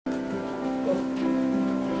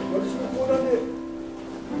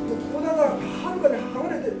コーナーがはるかに離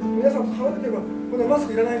れて、皆さんと離れてれば、これマス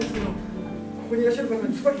クいらないんですけど、ここにいらっしゃる方に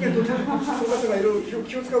椿がとって、その方がいろいろ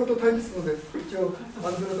気を使うと大変ですので、一応、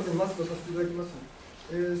安全のためにマスクをさせていただきます。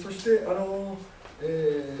そして、そうで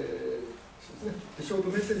すね、ショート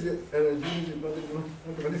メッセージで、12時までな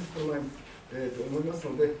んとかね、この前に、思います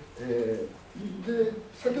ので、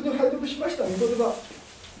先ほど拝読しました御言葉、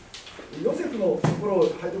ヨセフのところを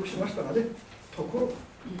拝読しましたがね、ところが、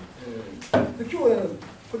今日は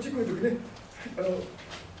こっち来るときね、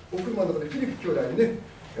お車の中でフィリップ兄弟にね、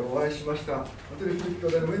お会いしました。本当にフィリップ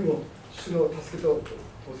兄弟の上にも、主の助けと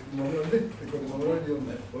宝石に守られて、ここで守られるよう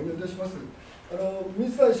にお祈りいたします。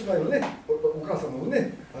水谷姉妹のね、お母様も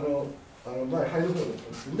ね、前、肺の方だったん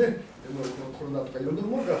ですけどね、コロナとかいろんな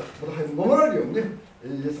ものがまた守られるようにね、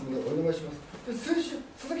イエス様でお願いします。で、先週、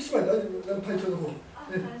佐々木姉妹、体調の方、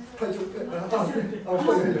体調、お二人がいらっしゃる。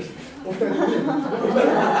お二人とね、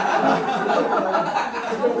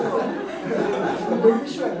ロビー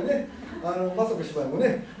姉妹がね、雅子姉妹もね、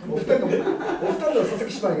お二人の佐々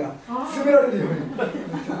木姉妹が責められるように、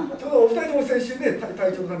ちょうどお二人とも先週ね、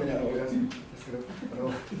体調のためにお休みですけど、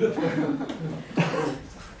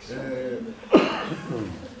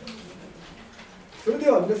それ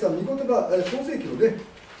では皆さん、御言葉、創世記のね、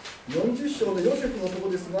40章のヨセフのとこ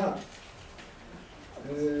ろですが、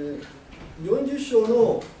40章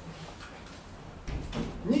の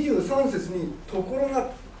23節に、ところ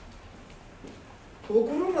が、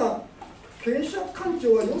検察官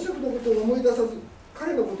長はヨセフのことを思い出さず、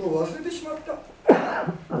彼のことを忘れてしまった。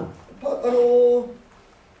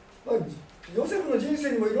ヨセフの人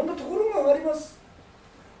生にもいろんなところがあります。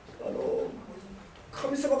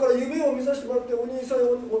神様から夢を見させてもらって、お兄さん、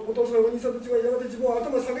お父さん、お兄さんたちがやがて自分を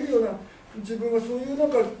頭を下げるような、自分がそういうなん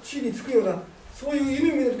か地位につくような、そういう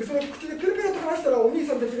夢を見たとき、それを口でペラペラと話したら、お兄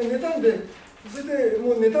さんたちが妬んで、そして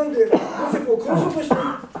もう妬んで、ヨセフを殺そうとして、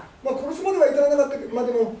殺すまでは至らなかったま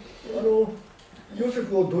でも、ヨセ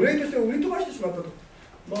フを奴隷として売り飛ばしてしまったと。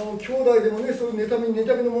兄弟でもね、そういう妬み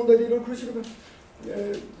の問題でいろいろ苦しむ。だ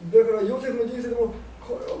からヨセフの人生でも、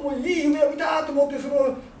これはもういい夢を見たと思って、そ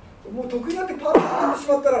のもう得意になってパーッとなってし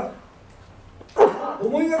まったら、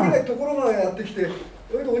思いがけないところがやってきて、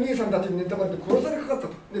それでお兄さんたちに妬まれて殺されかかった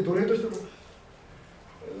と。で、奴隷として、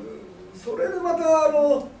それでまた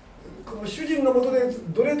この主人のもとで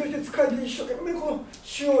奴隷として仕えて、一生懸命この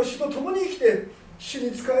主と共に生きて、主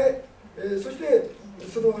に仕え、そして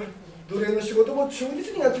その奴隷の仕事も忠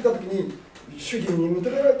実にやっていたときに、主人に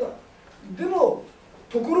認められた。でも、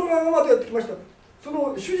ところがまたやってきました。そ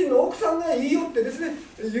の主人の奥さんが言い寄ってですね、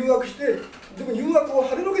誘惑して、でも誘惑を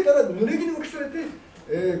跳ねのけたら濡れ衣を着されて、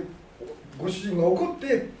ご主人が怒っ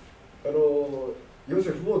て、ヨ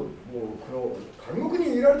セフをもうこの監獄に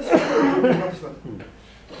入れられてしまったということになってしまった。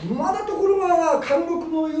まだところが監獄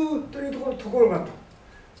の言うというところがあった。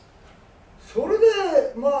それで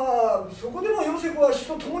そこでもヨセフは主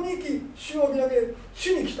と共に生き、主を見上げ、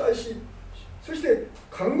主に期待し、そして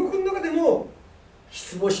監獄の中でも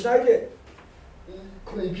失望しないで、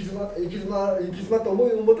この行き詰まった思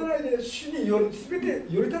いを持たないで、主に全て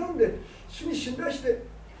より頼んで、主に信頼して、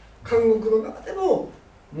監獄の中でも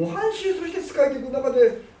模範囚として仕えていく中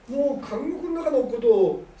で、もう監獄の中のこと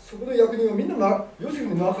を、そこの役人をみんなヨセフ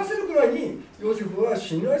に任せるくらいにヨセフは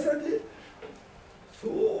信頼されて、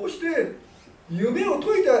そうして夢を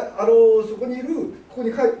解いたそこにいる、こ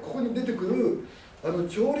こに出てくる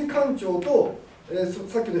調理官長と、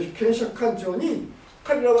さっきの検察官長に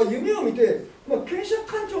彼らは夢を見て、検察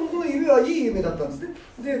官長のこの夢はいい夢だったんですね。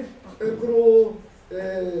で、こ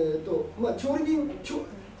の、調理人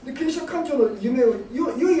で検察官長の夢を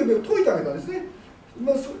良い夢を解いてあげたんですね。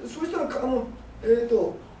そうしたら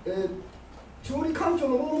調理官長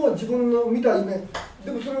の方も自分の見た夢、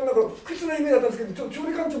でもそれはなんか不吉な夢だったんですけど、調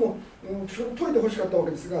理官長もそれを解いてほしかったわ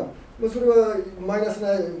けですが、それはマイナス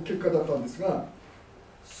な結果だったんですが、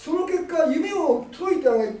その結果、夢を解いて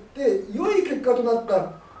あげて、良い結果となっ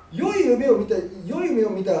た、良い夢を見た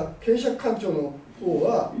検察官長の方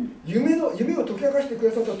は、夢を解き明かしてく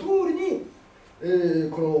ださった通りに、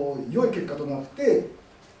この良い結果となって、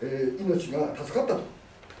命が助かったと。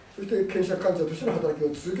そして検察官長としての働きを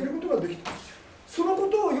続けることができた。そのこ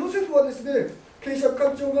とをヨセフはですね、検察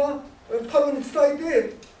官長がパロに伝え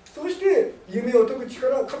て、そして夢を解く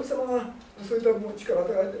力、神様がそういった力を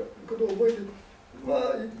与えられていることを覚えて、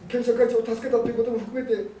検察官長を助けたということも含め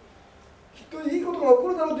て、きっといいことが起こ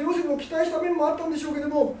るだろうとヨセフを期待した面もあったんでしょうけど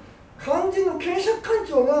も、肝心の検察官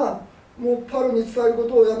長がもうパロに伝えるこ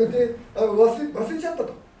とをやめて忘れちゃった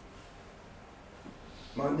と。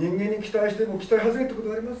人間に期待しても期待外れってこと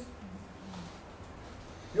があります。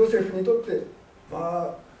ヨセフにとって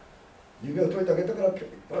夢を解いてあげたから、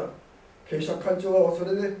検察官長はそ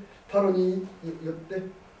れでパロによってき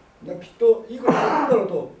っといいことがあるんだろう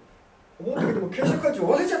と思ったけども、継承価値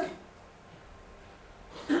を忘れちゃった。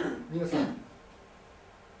皆さん、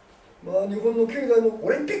日本の経済も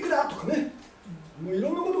オリンピックだとかね、もうい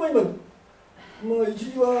ろんなことが今、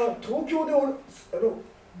一時は東京で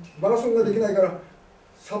マラソンができないから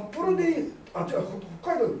札幌で北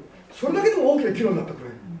海道、それだけでも大きな岐路になったくら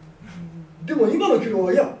い。でも今の岐路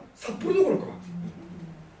はいや札幌どころか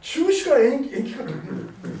中止から延期かと。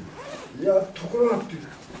いやところがって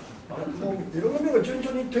もういろんな面が順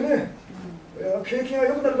調にいってね、いや景気が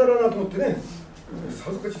良くなるだろうなと思ってね、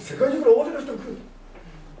さぞかし世界中から大勢の人が来る。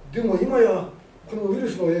でも今やこのウイル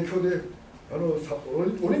スの影響でオ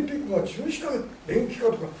リンピックが中止か延期か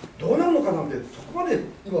とかどうなるのかなんて、そこまで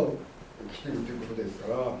今来ているということですか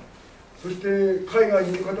ら。そして海外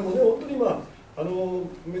にいる方もね、本当に今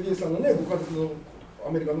メディンさんのねご家族の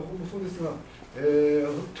アメリカの方もそうですが、本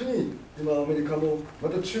当に今アメリカもま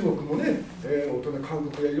た中国もね、韓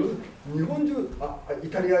国やいろんな日本中イ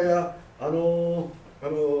タリアや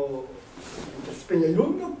スペインやいろ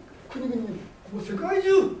んな国々、もう世界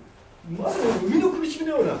中まさに海の苦しみ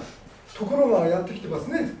のようなところがやってきてます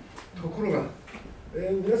ね。ところが、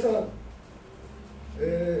皆さん、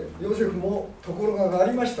ヨセフもところがあ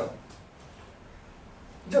りました。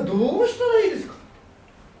じゃあどうしたらいいですか。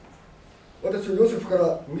私はヨセフか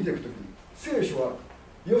ら見ていくとき、聖書は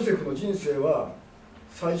ヨセフの人生は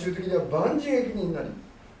最終的には万事益人になり、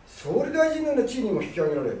総理大臣のような地位にも引き上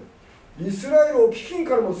げられ、イスラエルを飢饉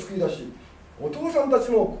からも救い出し、お父さんた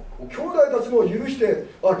ちも兄弟たちも許して、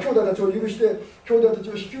兄弟たちを許して、兄弟たち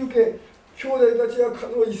を引き受け、兄弟たちや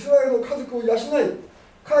イスラエルの家族を養い、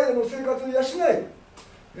彼らの生活を養い、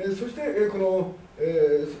そしてこの、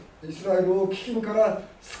イスラエルを飢饉から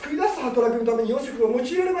救い出す働きのためにヨセフは用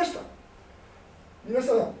いられました。皆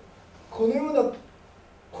さん、このような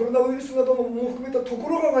コロナウイルスなども含めたとこ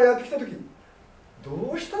ろがやってきたとき、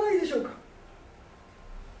どうしたらいいでしょうか。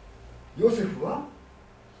ヨセフは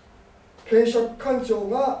検察官長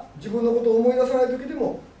が自分のことを思い出さないときで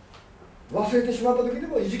も、忘れてしまったときで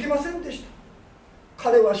もいじけませんでした。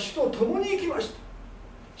彼は主と共に生きました。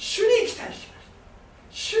主に期待しました。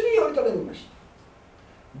主により頼みました。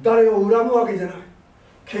誰を恨むわけじゃない。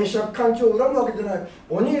検察官長を恨むわけじゃない。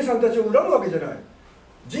お兄さんたちを恨むわけじゃない。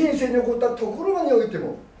人生に起こったところにおいて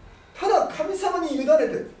も、ただ神様に委ね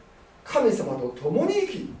て、神様と共に生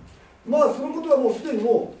き、そのことはもうすでに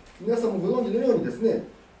もう皆さんもご存知のようにですね、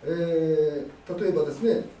例えばです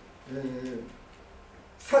ね、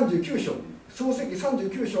39章、創世記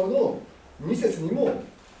39章の2節にも、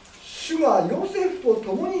主がヨセフと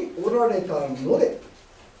共におられたので、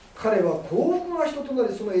彼は幸福な人とな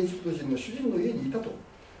り、そのエジプト人の主人の家にいたと。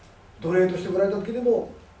奴隷として売られた時で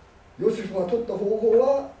も、ヨセフが取った方法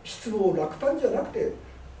は失望落胆じゃなくて、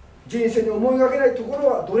人生に思いがけないところ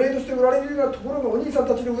は奴隷として売られるようなところが、お兄さん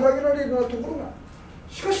たちに裏切られるようなところが、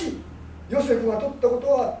しかしヨセフが取ったこと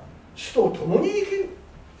は主と共に生きる、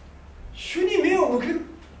主に目を向ける、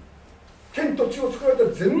天と地を作られ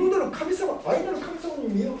た全能なる神様、愛なる神様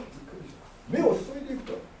に目を注いでいく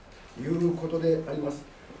ということであります。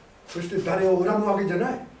そして誰を恨むわけじゃな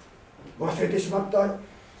い、忘れてしまった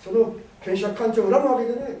その検察官長を恨むわけ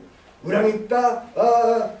じゃない、裏切った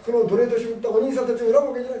この奴隷として売ったお兄さんたちを恨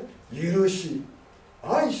むわけじゃない、許し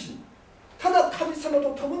愛し、ただ神様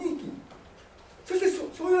と共に生き、そして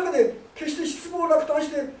そういう中で決して失望落胆し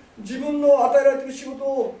て自分の与えられている仕事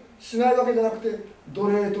をしないわけじゃなくて、奴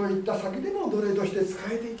隷といった先でも奴隷として仕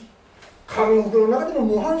えていき、監獄の中でも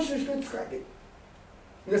模範囚として仕えていく。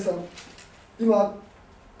皆さん、今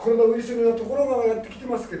コロナウイルスのようなところがやってきて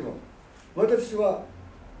ますけども、私は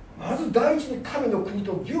まず第一に神の国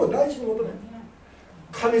と義を第一に求め、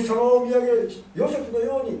神様を見上げるヨセフの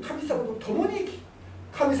ように神様と共に生き、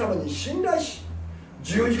神様に信頼し、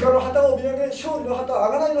十字架の旗を見上げ、勝利の旗、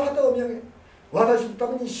贖いの旗を見上げ、私のた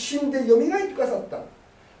めに死んでよみがえってくださった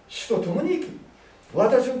主と共に生き、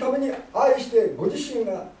私のために愛してご自身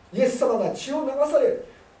がイエス様が血を流され、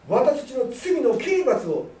私たちの罪の刑罰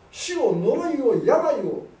を、死を、呪いを、病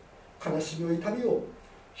を、悲しみを、痛みを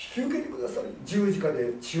引き受けてくださり、十字架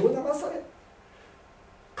で血を流され、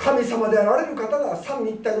神様であられる方が、三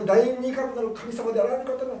位一体の第二格なる神様であられる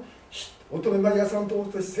方が、乙女マリアさんと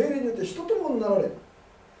聖霊によって人ともなられ、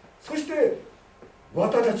そして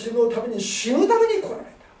私たちのために死ぬために来られ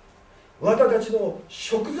た。私たちの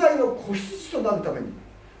贖罪の子羊となるために、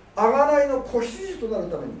贖いの子羊となる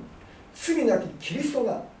ために、罪なきキリスト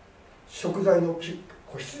が贖罪の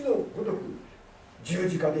子羊のごとく十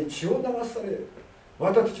字架で血を流され、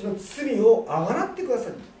私たちの罪をあがなってくださ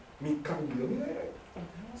り、3日目によみがえられ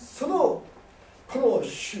た。そのこの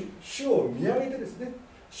主を見上げてですね、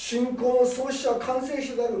信仰の創始者完成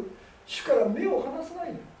者である主から目を離さない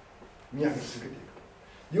で見上げ続けてい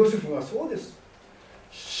く。ヨセフはそうです。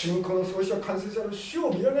信仰の創始は完成される主を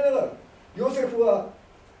見上げながら、ヨセフは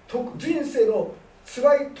人生の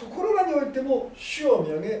辛いところがにおいても主を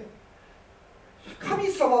見上げ、神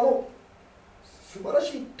様の素晴ら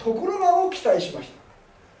しいところがを期待しました。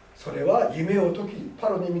それは夢を解き、パ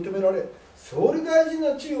ロに認められ、総理大臣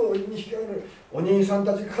の地位に引き上げられ、お兄さん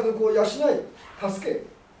たち家族を養い助け、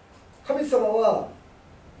神様は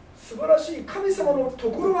素晴らしい神様の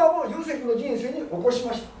ところがをヨセフの人生に起こし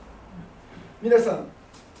ました。皆さん、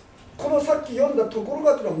このさっき読んだところ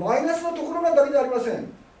がというのはマイナスのところがだけではありません。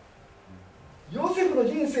ヨセフの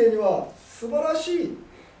人生には素晴らしい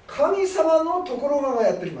神様のところが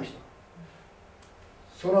やってきました。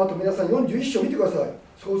その後皆さん41章見てください。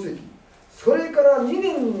創世記。それから2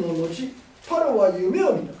年の後、パロは夢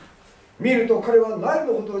を見た。見ると彼はナイ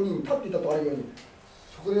ルのほとりに立っていたとあるように、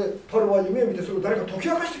そこでパロは夢を見て、それを誰か解き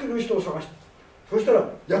明かしてくれる人を探した。そしたら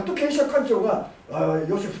やっと検察官長が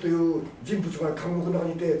ヨセフという人物が監獄の中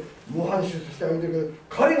にいて模範囚として歩んでるけど、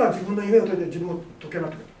彼が自分の夢を解いて自分を解けな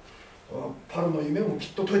くてくれる。パロの夢もき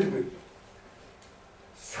っと解いてくれる。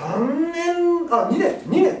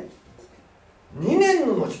2年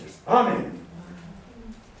の後です。アーメン。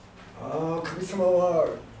神様は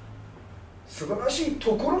素晴らしい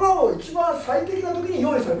ところがを一番最適な時に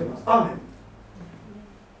用意されています。アーメン。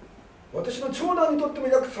私の長男にとっても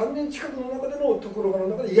約3年近くの中でのところがの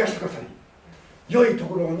中で癒してください。良いと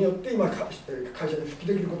ころがによって今会社で復帰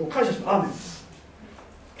できることを感謝します。アーメン。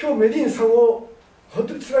今日メディンさんを本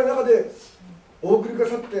当に辛い中でお送りくだ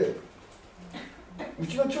さって、う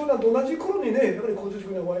ちの長男と同じ頃にね、やはり交通事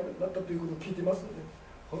故に遭いになったということを聞いていますので、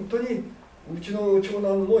本当にうちの長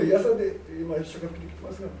男も癒されて今一生懸命できて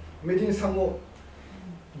ますが、メディンさんも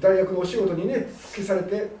大学のお仕事にね復帰され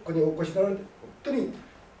てここにお越しになられて、本当に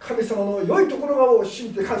神様の良いところを信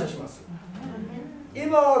じて感謝します。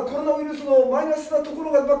今コロナウイルスのマイナスなとこ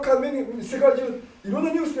ろがばっかり世界中いろん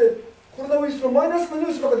なニュースでコロナウイルスのマイナスなニュ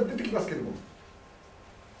ースばかり出てきますけれども、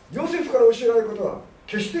ヨセフから教えられることは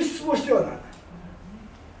決して失望してはならない。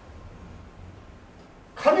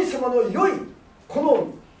神様の良い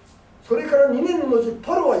それから2年の後、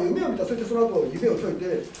パロは夢を見た。そしてその後夢を解い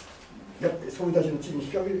て総理大臣の地位に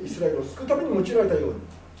引き上げるイスラエルを救うために用いられたように、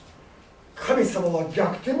神様は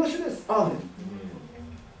逆転の主です。アーメン。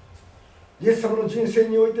イエス様の人生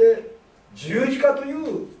において十字架とい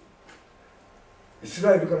うイス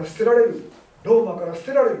ラエルから捨てられる、ローマから捨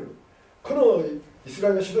てられる、このイスラ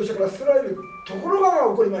エルの指導者から捨てられるところ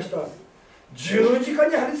が起こりました。十字架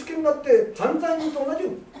に貼り付けになって犯罪人と同じよ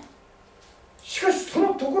うに。しかしそ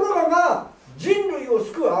のところが人類を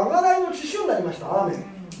救う贖いの血潮になりました。アーメン。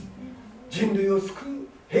人類を救う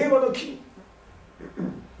平和の木、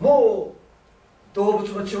もう動物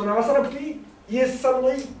の血を流さなくていい、イエス様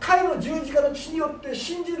の一回の十字架の血によって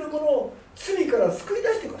信じる者を罪から救い出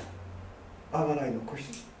してください。贖いの子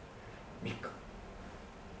羊3日、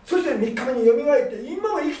そして3日目によみがえって、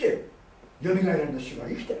今も生きてよみがえられの主が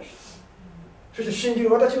生きていらっしゃる。そして信じ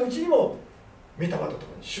る私のうちにも御霊とともに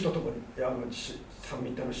主とともに三位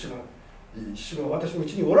一体の主が私のう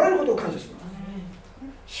ちにおられることを感謝します。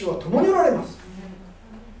主は共におられます。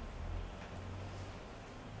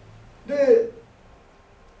で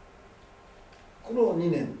この2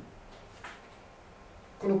年、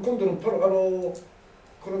今度のコ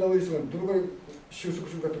ロナウイルスがどのくらい収束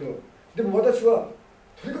するかというのは、でも私は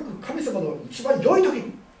とにかく神様の一番良い時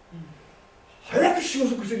に早く収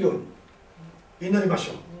束するように祈りまし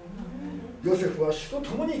ょう。ヨセフは主と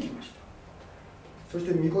共に生きました。そし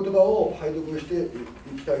て御言葉を拝読してい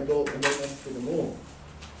きたいと思いますけれども、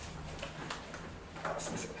す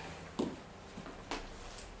みません。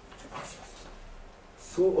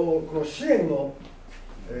この詩篇の、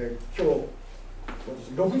今日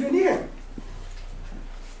62編、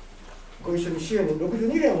ご一緒に詩篇の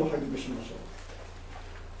62編を拝読しましょう。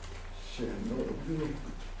詩篇の62編。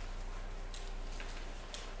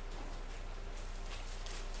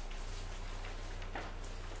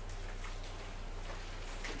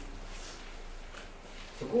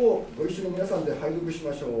そこをご一緒に皆さんで拝読し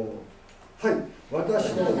ましょう。はい。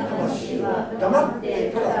私の魂は黙っ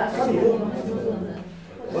てただ神を望む。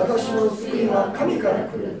私の救いは神から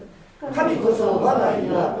来る。神こそ我が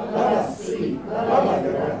岩、我が救い、我が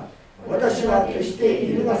山。私は決し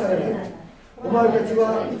て揺るがされない。お前たち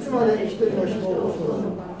はいつまで一人の人を恐る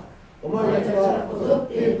のか。お前たちは踊っ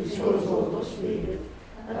て撃ち殺そうとしている。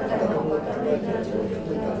あたかも働いた状況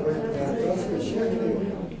といたずらが手助けしないのよう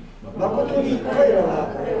に。誠に彼らは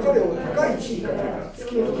彼を高い地位から突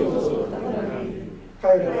き落とそうと高めている。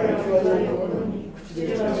彼らは偽りのところに口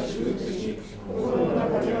でしかし、心の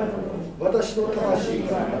中では私私の魂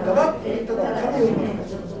が黙っていたら神を見る。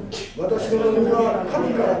私の望みは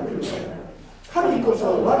神から来る。神こ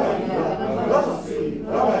そ我が家、我が救い、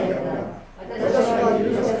我が家だ。私が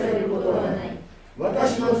許されることはない。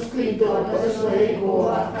私の救いと私の栄光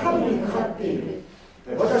は神にかかっている。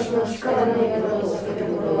私の力の源と叫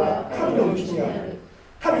ぶことは神のうちにある。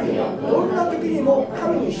神はどんな時にも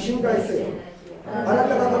神に信頼せよ。あな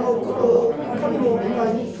た方のことを神の御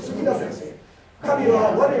前に注ぎ出せ。神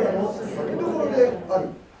は我らの酒どころである。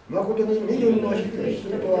誠に身分の低い人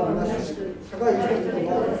々はなし、高い人々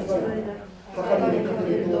が集まる。計りにかけ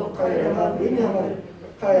ると彼らが上に上がる。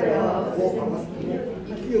彼らはを余すに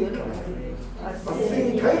勢いをかます。圧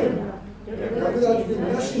政に耐えるな。略奪で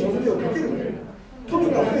虚しい望みをかけるな。富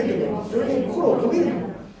が増えてもそれに心を止める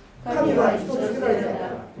な。神は一つつけられ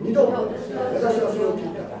た。二度も私はそれを聞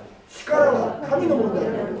いた。力は神のものであ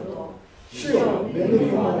る。主よ、恵み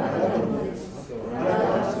はあなたのものです。あなた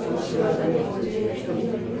はその幸せに応じる人に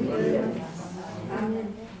向けられます。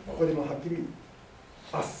ここでもはっきり、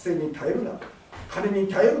圧政に耐えるな。金に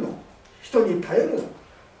耐えるな。人に耐えるな。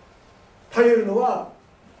耐えるのは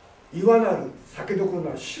岩なる酒どころ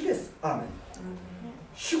なる主です。アーメン。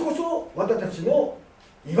主こそ私たちの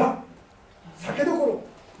岩、酒どころ。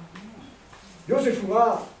ヨセフ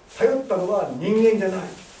が頼ったのは人間じゃない。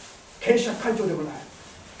検察官長でもない。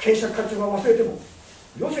検察官長が忘れても、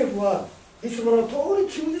ヨセフはいつもの通り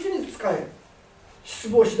忠実に仕え、失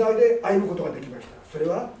望しないで歩むことができました。それ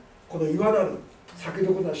はこの岩なる酒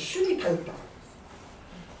どころなる主に頼ったから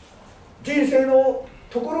です。人生の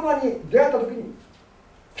ところがに出会った時に、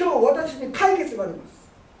今日私に解決があります。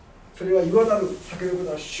それは岩なる酒どころ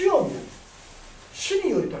なる主を見る。主に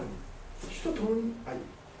よりために主と共にあり、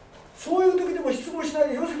そういう時でも失望しない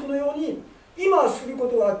でヨセフのように今するこ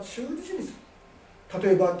とは忠実にする。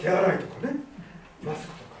例えば手洗いとかね、マス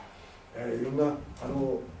クとか、いろんなで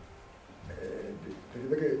きる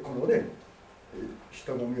だけこのね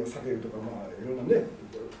下のみを避けるとか、いろんなね、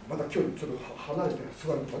また距離ちょっと離れて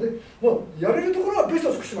座るとかね、やれるところはベスト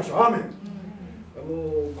を尽くしましょう。アーメン。この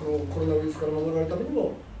コロナウイルスから守られるために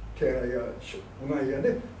も手洗いやうがいや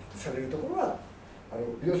ねされるところは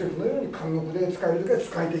ヨセフのように監獄で使えるときは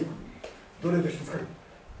使えていく。奴隷として使える。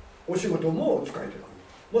お仕事も使えていく。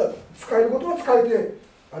使えることは使えて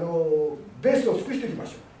ベースを尽くしていきま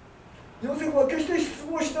しょう。ヨセフは決して失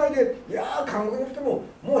望しないで、いやー、監獄に来ても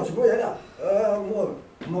もう自分は嫌だ、もう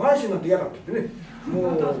無関心なんて嫌だって言ってね、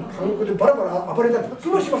もう監獄でバラバラ暴れたり、そ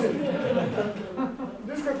れはしません。で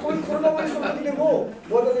すからこういうコロナウイルスの時でも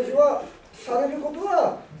私たちはされること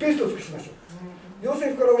はベストを尽くしましょう。ヨセ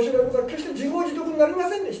フから教えられることは決して自業自得になりま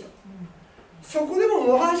せんでした。そこでも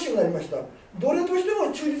無関心になりました。奴隷として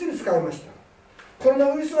も忠実に使いました。コロ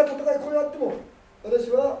ナウイルスが戦いこれあっても、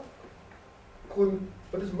私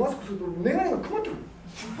マスクすると眼鏡が曇ってくる。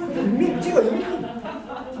字が読みにくい。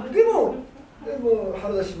でも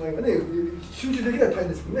原田姉妹がね、集中できないと大変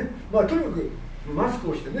ですけどね、とにかくマス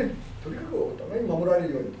クをしてね、とにかくお互いに守られ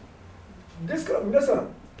るようにと。ですから皆さん、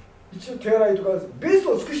一応手洗いとかベース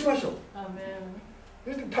を尽くしましょう。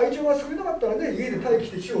そして体調が優れなかったらね、家で待機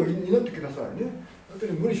して主を祈ってくださいね。本当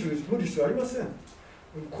に無理する必要ありません。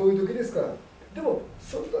こういう時ですから。でも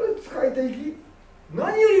それぞれ使えていき、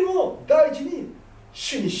何よりも第一に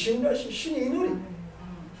主に信頼し、主に祈り、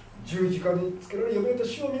十字架につけられ呼ばれた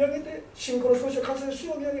主を見上げて、信仰の創始を完成し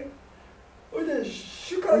た主を見上げ、それで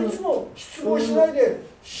主からいつも失望しないで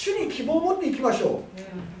主に希望を持っていきましょう。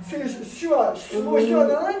主は失望しては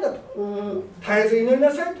ならないんだと、絶えず祈りな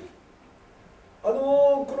さいと。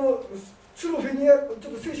このツロフェニア、ちょっ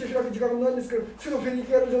と聖書を開く時間もないんですけど、ツロフェニ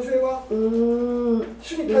キアの女性は主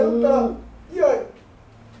に頼ったら、いや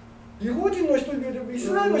違法人の人々でイ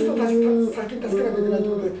スラエルの人を先に助けなきゃいけないという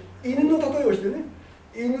ことで、犬の例えをしてね、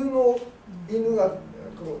犬が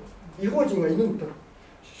違法人が犬に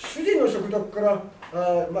主人の食卓から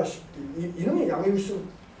犬にあげる人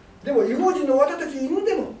でも、違法人の私たち犬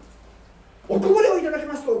でもおこぼれをいただき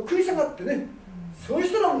ますと食い下がってね、そう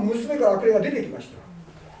したら娘から悪霊が出てきました。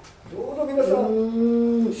どうぞ皆さん、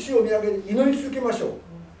主を見上げ祈り続けましょう。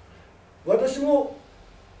私も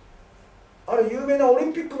ある有名なオリ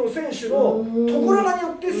ンピックの選手のところがによ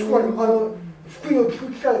って救われ、福音を聞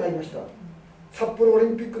く機会がありました。札幌オリ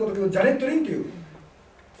ンピックの時のジャネット・リンという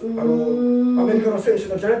アメリカの選手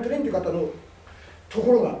のジャネット・リンという方のと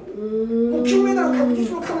ころが、もう金メダル確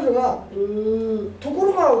実の彼女がとこ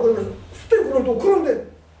ろが起こりました。すってこの人を転んで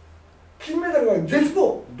金メダルが絶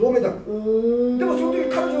望、銅メダル。でもその時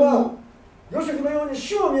彼女はヨセフのように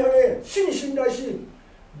主を見上げ、主に信頼し、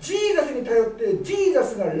ジーザスに頼って、ジーザ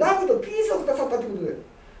スがラブとピースをくださったということで、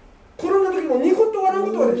転んだ時もニコッと笑う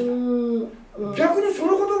ことができた。逆にそ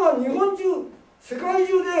のことが日本中世界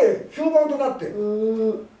中で評判となって、日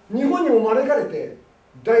本にも招かれて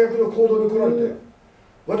大学の講堂に来られて、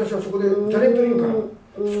私はそこでジャネット・リンから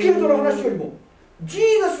スケートの話よりもジー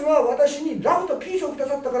ザスが私にラブとピースをくだ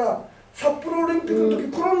さったから、札幌オリンピックの時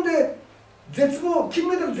転んで金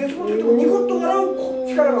メダル絶望の時もニコッと笑う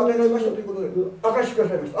力が与えられましたということで明かしてくだ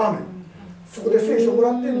さいました。アーメン。そこで聖書をも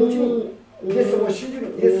らって、後にイエス様を信じ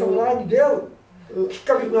る、イエス様の愛に出会うきっ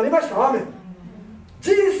かけとなりました。アーメン。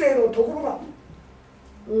人生のところが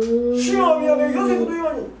主を見上げ、ヨセフの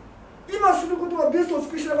ように今することはベストを尽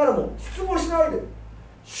くしながらも失望しないで、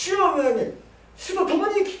主を見上げ、主と共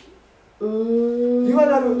に生き、いわ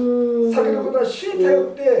なる避けることは主に頼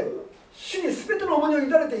って、主に全ての重荷を委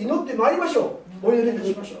ねて祈ってまいりましょう。お祈りいた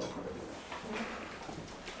しましょう。